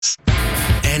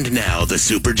And now the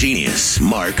super genius,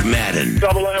 Mark Madden.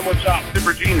 Double M, what's up?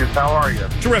 Super genius, how are you?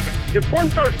 Terrific. If porn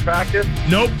stars practice?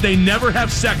 Nope, they never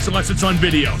have sex unless it's on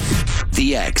video.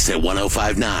 The X at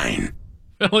 105.9.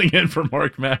 Filling in for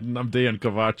Mark Madden, I'm Dan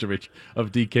Kovacevic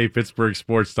of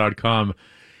DKPittsburghSports.com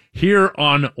here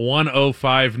on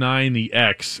 105.9 The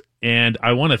X. And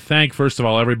I want to thank, first of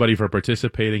all, everybody for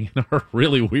participating in our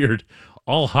really weird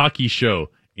all-hockey show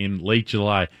in late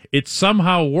July. It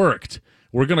somehow worked.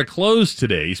 We're going to close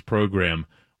today's program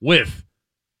with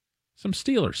some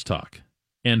Steelers talk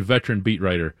and veteran beat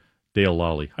writer Dale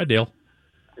Lawley. Hi, Dale.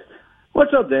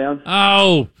 What's up, Dan?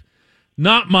 Oh,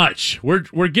 not much.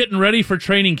 We're getting ready for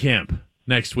training camp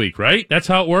next week, right? That's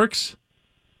how it works?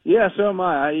 Yeah, so am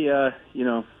I.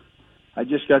 I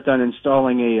just got done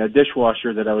installing a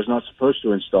dishwasher that I was not supposed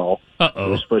to install. Uh-oh. It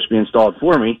was supposed to be installed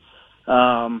for me.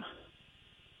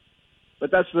 But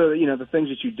that's the things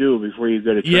that you do before you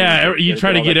go to training. Yeah, you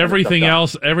try to get everything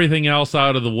else. else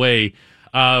out of the way.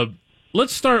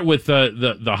 Let's start with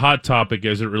the hot topic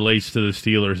as it relates to the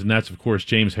Steelers, and that's, of course,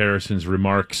 James Harrison's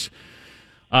remarks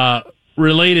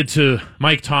related to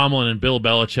Mike Tomlin and Bill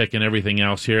Belichick and everything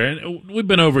else here. And we've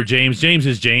been over James. James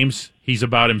is James. He's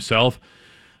about himself.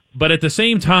 But at the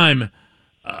same time,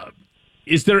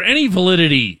 is there any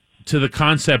validity to the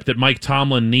concept that Mike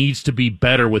Tomlin needs to be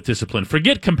better with discipline?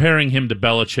 Forget comparing him to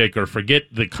Belichick, or forget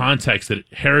the context that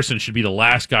Harrison should be the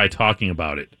last guy talking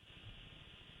about it.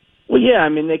 Well, yeah, I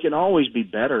mean, they can always be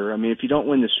better. I mean, if you don't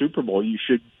win the Super Bowl, you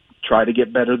should try to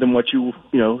get better than what you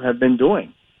have been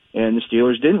doing. And the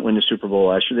Steelers didn't win the Super Bowl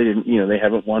last year. They didn't, they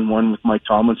haven't won one with Mike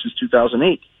Tomlin since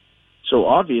 2008. So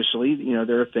obviously,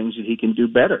 there are things that he can do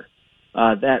better.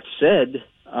 That said,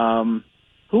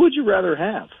 who would you rather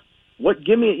have?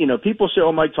 People say,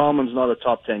 oh, Mike Tomlin's not a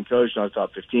top 10 coach, not a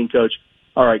top 15 coach.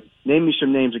 All right, name me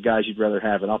some names of guys you'd rather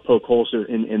have, and I'll poke holes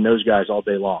in those guys all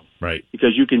day long. Right.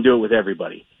 Because you can do it with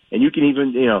everybody. And you can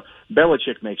even,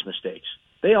 Belichick makes mistakes.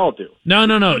 They all do.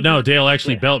 No, Dale,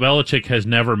 actually, yeah. Belichick has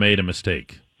never made a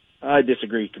mistake. I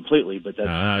disagree completely, but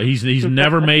that's... he's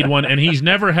never made one, and he's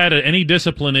never had any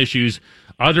discipline issues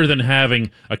other than having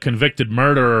a convicted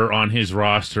murderer on his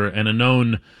roster and a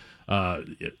known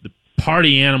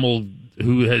party animal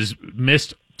who has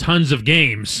missed tons of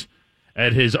games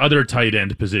at his other tight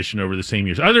end position over the same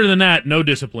years. Other than that, no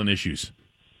discipline issues.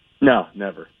 No,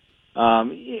 never.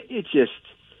 It's just,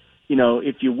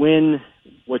 if you win,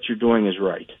 what you're doing is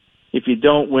right. If you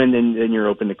don't win, then you're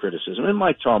open to criticism. And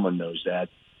Mike Tomlin knows that.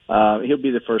 He'll be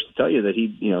the first to tell you that he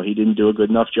didn't do a good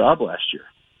enough job last year.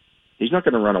 He's not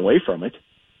going to run away from it.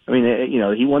 I mean,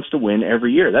 he wants to win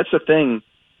every year. That's the thing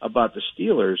about the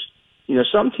Steelers.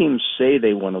 Some teams say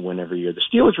they want to win every year. The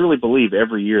Steelers really believe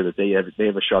every year that they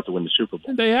have a shot to win the Super Bowl.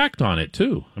 And they act on it,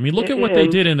 too. I mean, look at what they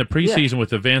did in the preseason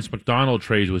with the Vance McDonald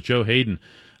trades with Joe Hayden.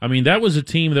 I mean, that was a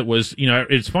team that was,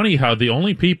 it's funny how the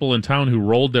only people in town who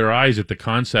rolled their eyes at the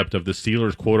concept of the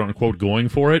Steelers, quote-unquote, going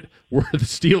for it were the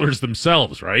Steelers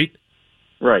themselves, right?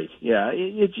 Right, yeah.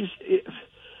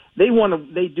 They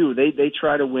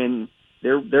try to win.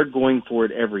 They're going for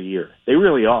it every year. They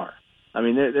really are. I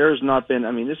mean, there's not been.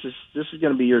 I mean, this is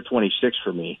going to be year 26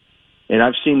 for me, and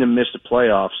I've seen them miss the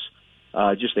playoffs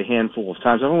just a handful of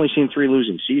times. I've only seen 3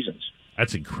 losing seasons.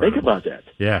 That's incredible. Think about that.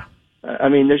 Yeah. I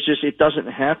mean, it doesn't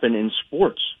happen in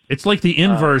sports. It's like the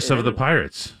inverse of the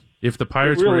Pirates. If the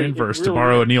Pirates were inverse, to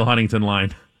borrow a Neil Huntington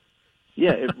line.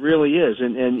 Yeah, it really is,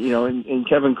 and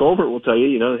Kevin Colbert will tell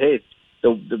you, hey,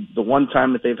 the one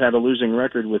time that they've had a losing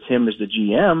record with him as the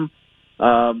GM.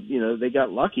 They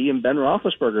got lucky, and Ben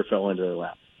Roethlisberger fell into their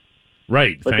lap.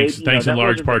 Right. But thanks in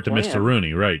large part to Mr.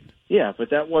 Rooney. Right. Yeah, but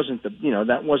that wasn't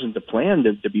the plan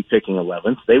to be picking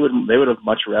 11th. They would have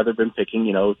much rather been picking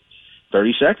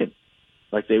 32nd.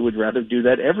 Like they would rather do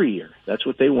that every year. That's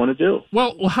what they want to do.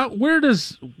 Well, where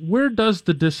does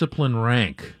the discipline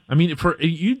rank? I mean,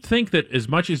 you'd think that as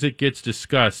much as it gets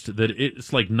discussed, that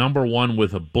it's like number one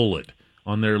with a bullet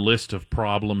on their list of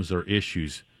problems or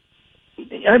issues.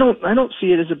 I don't see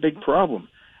it as a big problem.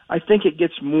 I think it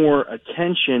gets more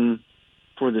attention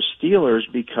for the Steelers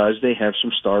because they have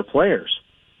some star players.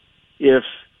 If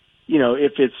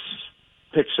it's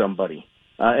pick somebody,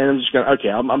 and I'm just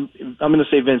I'm going to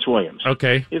say Vince Williams.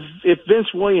 Okay. If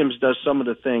Vince Williams does some of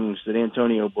the things that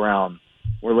Antonio Brown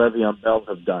or Le'Veon Bell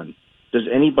have done, does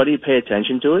anybody pay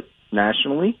attention to it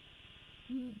nationally?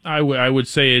 I would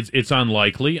say it's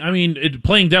unlikely. I mean,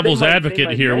 playing devil's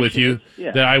advocate here with you,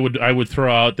 yeah. That I would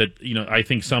throw out that I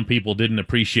think some people didn't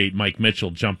appreciate Mike Mitchell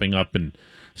jumping up and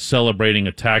celebrating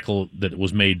a tackle that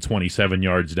was made 27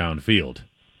 yards downfield.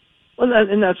 Well,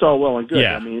 and that's all well and good.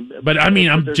 Yeah,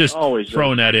 I'm just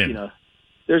throwing that in.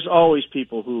 there's always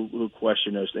people who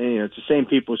question those. And, it's the same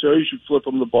people who say, you should flip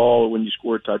them the ball when you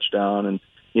score a touchdown, and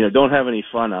don't have any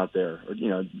fun out there,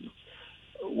 or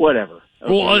whatever. Okay.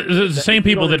 Well, the same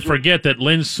people that forget that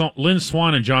Lynn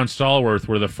Swann and John Stallworth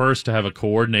were the first to have a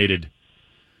coordinated.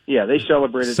 Yeah, they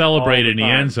celebrated in the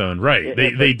end zone, right?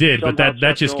 They did, but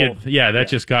that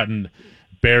just gotten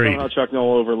buried. Somehow Chuck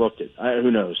Noll overlooked it.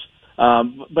 Who knows?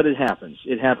 But it happens.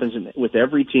 It happens with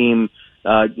every team.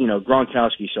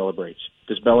 Gronkowski celebrates.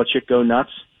 Does Belichick go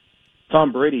nuts?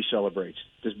 Tom Brady celebrates.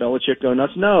 Does Belichick go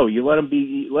nuts? No. You let them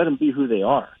be. Let them be who they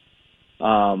are.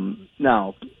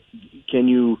 Now, can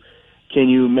you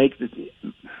make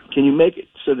it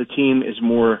so the team is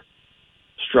more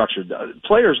structured?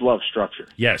 Players love structure.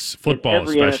 Yes, football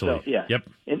especially. NFL, yeah. Yep.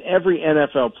 And every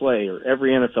NFL player,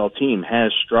 every NFL team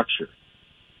has structure.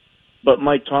 But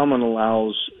Mike Tomlin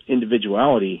allows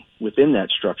individuality within that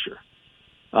structure.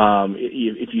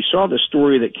 If you saw the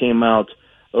story that came out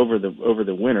over the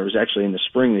winter, it was actually in the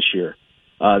spring this year.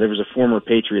 There was a former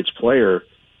Patriots player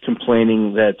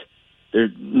complaining that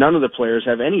none of the players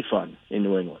have any fun in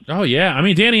New England. Oh yeah, I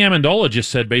mean Danny Amendola just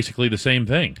said basically the same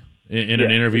thing in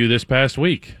an interview this past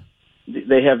week.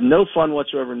 They have no fun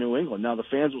whatsoever in New England. Now the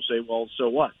fans will say, "Well, so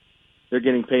what? They're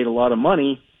getting paid a lot of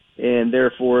money, and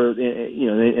therefore,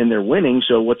 and they're winning.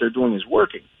 So what they're doing is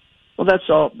working." Well,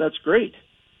 that's great,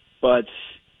 but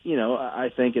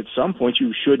I think at some point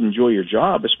you should enjoy your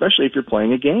job, especially if you're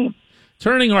playing a game.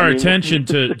 Turning our attention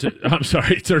to I'm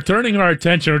sorry, turning our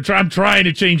attention. I'm trying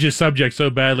to change this subject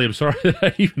so badly. I'm sorry that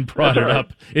I even brought it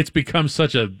up. It's become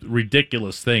such a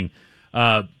ridiculous thing.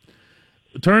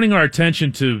 Turning our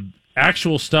attention to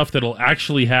actual stuff that'll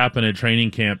actually happen at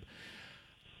training camp.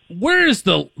 Where is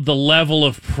the level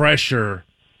of pressure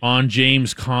on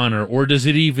James Conner, or does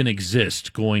it even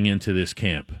exist going into this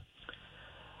camp?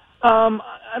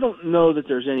 I don't know that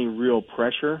there's any real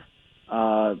pressure.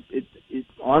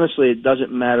 Honestly, it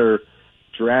doesn't matter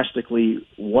drastically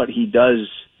what he does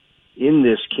in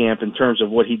this camp in terms of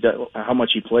what he does, how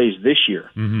much he plays this year.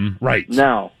 Mm-hmm. Right.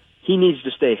 Now, he needs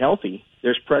to stay healthy.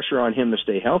 There's pressure on him to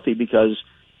stay healthy because,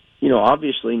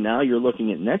 obviously now you're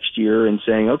looking at next year and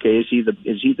saying, okay, is he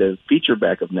the feature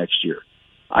back of next year?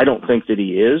 I don't think that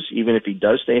he is, even if he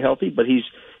does stay healthy, but he's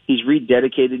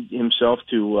rededicated himself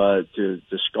to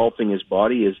sculpting his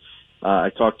body. I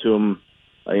talked to him,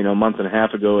 a month and a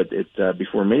half ago at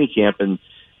before minicamp, and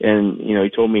he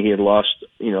told me he had lost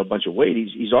a bunch of weight.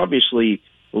 He's obviously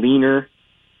leaner.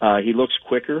 He looks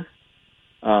quicker,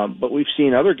 but we've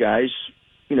seen other guys,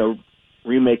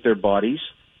 remake their bodies,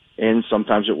 and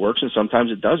sometimes it works and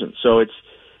sometimes it doesn't. So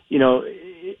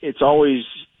it's always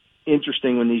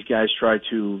interesting when these guys try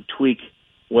to tweak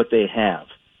what they have.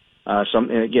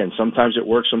 Sometimes it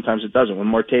works, sometimes it doesn't. When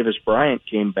Martavis Bryant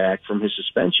came back from his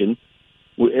suspension,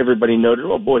 everybody noted,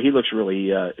 oh boy, he looks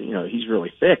really, he's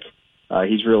really thick.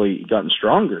 He's really gotten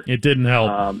stronger. It didn't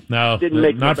help.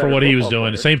 Not for what he was doing.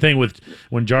 Player. The same thing with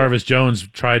when Jarvis Jones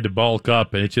tried to bulk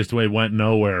up, and it went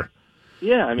nowhere.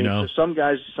 Yeah, I mean, some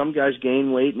guys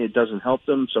gain weight and it doesn't help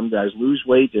them. Some guys lose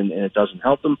weight and it doesn't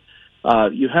help them.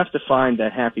 You have to find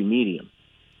that happy medium.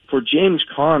 For James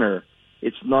Conner,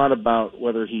 it's not about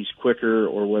whether he's quicker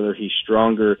or whether he's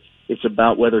stronger. It's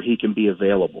about whether he can be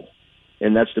available.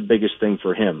 And that's the biggest thing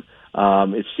for him.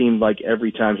 It seemed like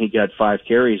every time he got 5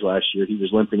 carries last year, he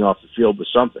was limping off the field with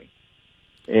something.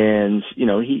 And,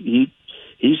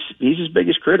 he's his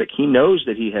biggest critic. He knows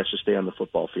that he has to stay on the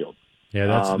football field. Yeah,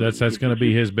 that's going to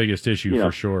be his biggest issue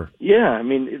for sure. Yeah, I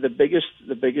mean, the biggest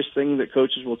thing that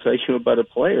coaches will tell you about a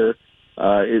player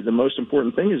is the most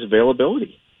important thing is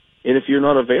availability. And if you're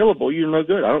not available, you're no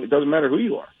good. It doesn't matter who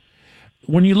you are.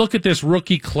 When you look at this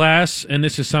rookie class, and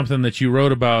this is something that you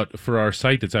wrote about for our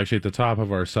site that's actually at the top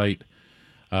of our site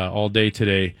all day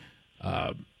today,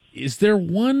 is there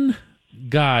one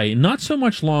guy, not so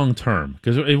much long-term,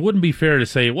 because it wouldn't be fair to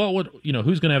say, well,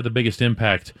 who's going to have the biggest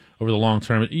impact over the long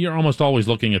term? You're almost always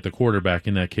looking at the quarterback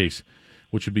in that case,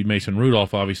 which would be Mason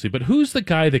Rudolph, obviously. But who's the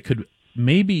guy that could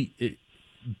maybe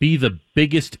be the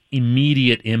biggest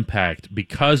immediate impact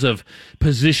because of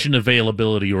position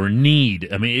availability or need?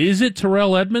 I mean, is it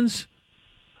Terrell Edmunds?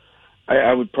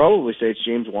 I would probably say it's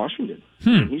James Washington.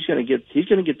 He's going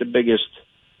to get the biggest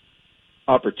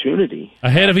opportunity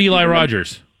ahead of Eli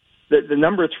Rogers. The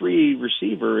number 3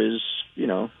 receiver is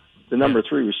the number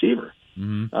 3 receiver,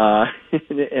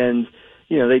 and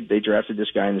they drafted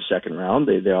this guy in the second round.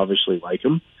 They obviously like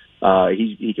him.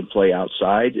 He can play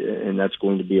outside, and that's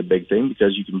going to be a big thing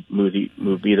because you can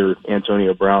move either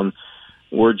Antonio Brown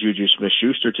or Juju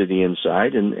Smith-Schuster to the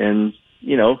inside, and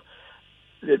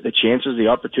the chances, the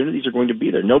opportunities are going to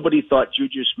be there. Nobody thought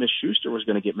Juju Smith-Schuster was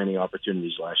going to get many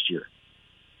opportunities last year.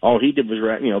 all he did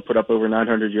was put up over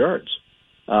 900 yards.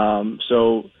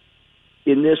 So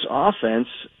in this offense,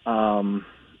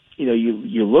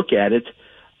 you look at it.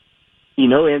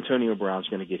 Antonio Brown's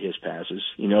going to get his passes.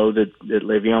 That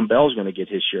Le'Veon Bell's going to get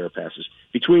his share of passes.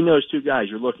 Between those two guys,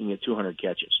 you're looking at 200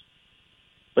 catches.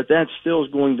 But that still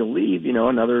is going to leave,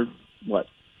 another,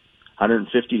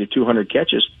 150 to 200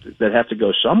 catches that have to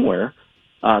go somewhere.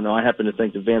 Now, I happen to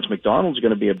think that Vance McDonald's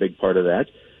going to be a big part of that.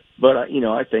 But,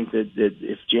 I think that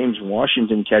if James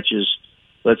Washington catches,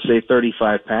 let's say,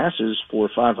 35 passes for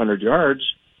 500 yards,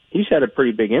 he's had a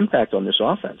pretty big impact on this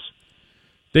offense.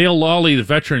 Dale Lawley, the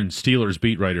veteran Steelers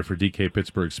beat writer for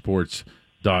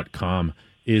DKPittsburghSports.com,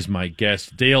 is my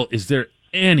guest. Dale, is there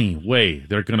any way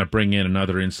they're going to bring in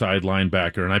another inside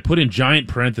linebacker? And I put in giant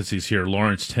parentheses here,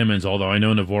 Lawrence Timmons, although I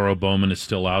know Navarro Bowman is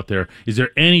still out there. Is there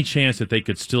any chance that they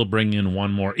could still bring in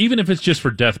one more, even if it's just for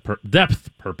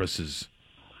depth purposes?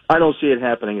 I don't see it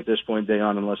happening at this point,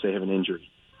 Dayon, unless they have an injury.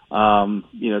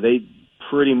 They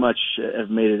pretty much have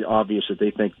made it obvious that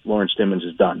they think Lawrence Timmons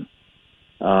is done.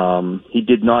 He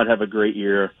did not have a great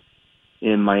year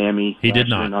in Miami. He did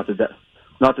not. Not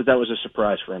that was a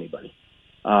surprise for anybody.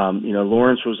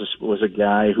 Lawrence was a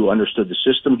guy who understood the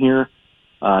system here,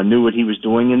 knew what he was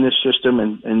doing in this system,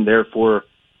 and therefore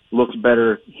looked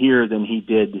better here than he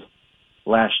did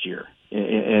last year.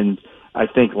 And I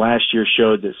think last year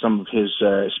showed that some of his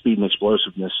speed and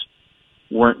explosiveness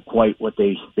weren't quite what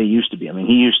they used to be. I mean,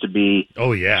 he used to be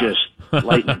just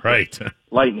lightning right.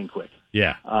 lightning quick.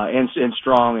 Yeah. And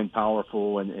strong and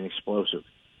powerful and explosive.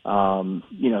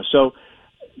 So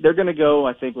they're going to go,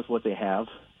 I think, with what they have.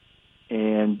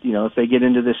 And, if they get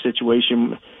into this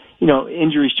situation,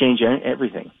 injuries change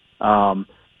everything.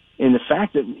 And the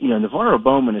fact that, Navarro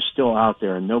Bowman is still out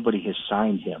there and nobody has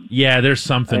signed him. Yeah, there's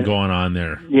something going on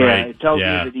there. Yeah, right. It tells me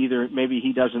that either maybe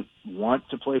he doesn't want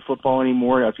to play football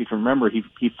anymore. If you can remember,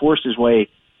 he forced his way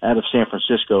out of San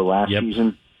Francisco last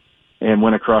season and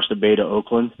went across the bay to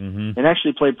Oakland and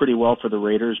actually played pretty well for the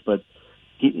Raiders, but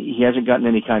he hasn't gotten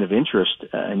any kind of interest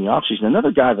in the offseason.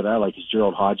 Another guy that I like is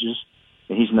Gerald Hodges,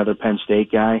 and he's another Penn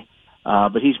State guy.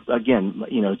 But he's, again,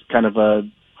 kind of a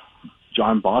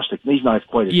John Bostic. He's not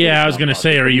quite as good as I was John going to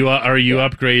say, are you Yeah.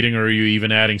 upgrading, or are you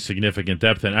even adding significant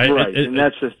depth? And and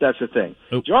that's the thing.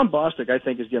 John Bostic, I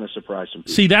think, is going to surprise some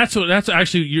people. See, that's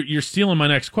actually you're stealing my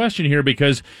next question here,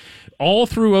 because all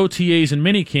through OTAs and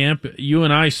minicamp, you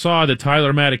and I saw that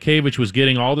Tyler Matakevich was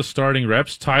getting all the starting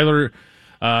reps. Tyler,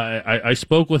 I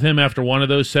spoke with him after one of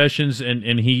those sessions,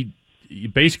 and he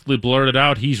basically blurted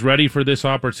out he's ready for this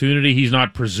opportunity. He's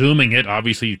not presuming it.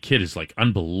 Obviously, the kid is like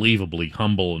unbelievably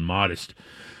humble and modest.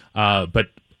 But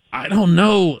I don't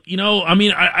know.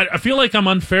 I feel like I'm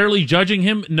unfairly judging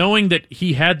him, knowing that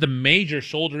he had the major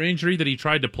shoulder injury that he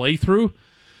tried to play through.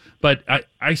 But I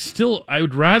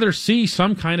would rather see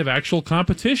some kind of actual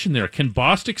competition there. Can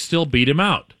Bostic still beat him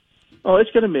out? Oh,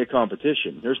 it's going to be a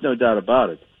competition. There's no doubt about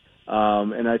it.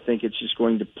 And I think it's just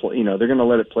going to play, they're going to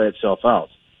let it play itself out.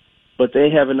 But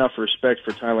they have enough respect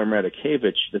for Tyler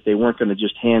Matakevich that they weren't going to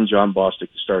just hand John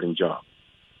Bostic the starting job.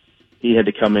 He had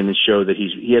to come in and show that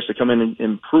he has to come in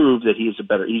and prove that he's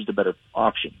the better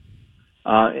option.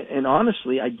 And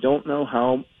honestly, I don't know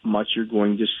how much you're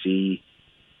going to see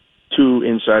two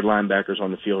inside linebackers on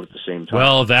the field at the same time.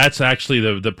 Well, that's actually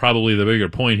the probably the bigger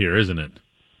point here, isn't it?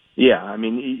 Yeah, I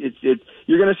mean,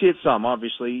 you're going to see it some.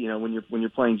 Obviously, when you're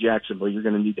playing Jacksonville, you're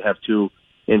going to need to have two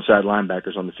inside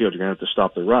linebackers on the field. You're going to have to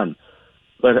stop the run.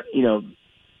 But,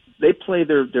 they play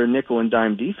their nickel and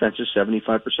dime defenses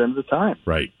 75% of the time.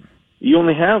 Right. You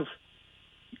only have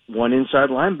one inside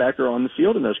linebacker on the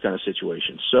field in those kind of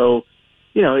situations. So,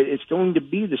 it's going to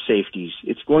be the safeties.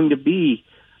 It's going to be,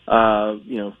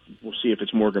 we'll see if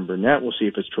it's Morgan Burnett. We'll see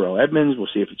if it's Terrell Edmonds. We'll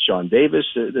see if it's Sean Davis.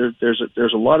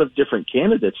 There's a lot of different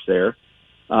candidates there.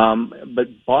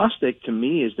 But Bostic, to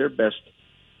me, is their best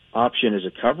option as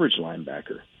a coverage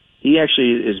linebacker. He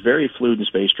actually is very fluid in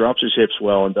space, drops his hips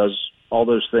well, and does all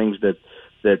those things that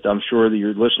I'm sure that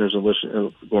your listeners are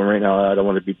going right now. I don't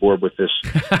want to be bored with this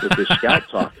scout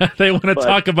talk. They want to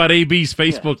talk about AB's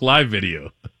Facebook Live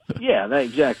video.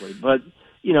 Exactly. But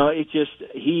it just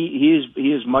he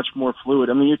is much more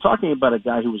fluid. I mean, you're talking about a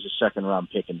guy who was a second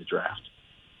round pick in the draft.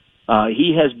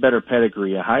 He has better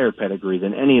pedigree, a higher pedigree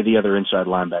than any of the other inside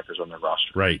linebackers on their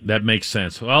roster. Right, that makes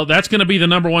sense. Well, that's going to be the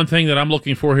number one thing that I'm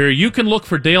looking for here. You can look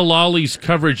for Dale Lawley's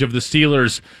coverage of the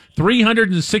Steelers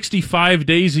 365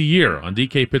 days a year on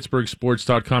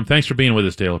DKPittsburghSports.com. Thanks for being with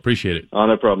us, Dale. Appreciate it. Oh,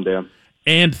 no problem, Dan.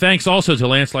 And thanks also to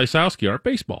Lance Lysowski, our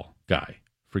baseball guy,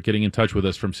 for getting in touch with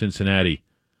us from Cincinnati.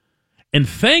 And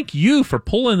thank you for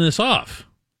pulling this off.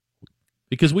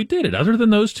 because we did it. Other than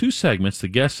those two segments, the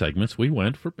guest segments, we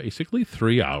went for basically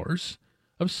 3 hours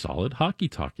of solid hockey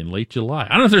talk in late July.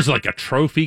 I don't know if there's like a trophy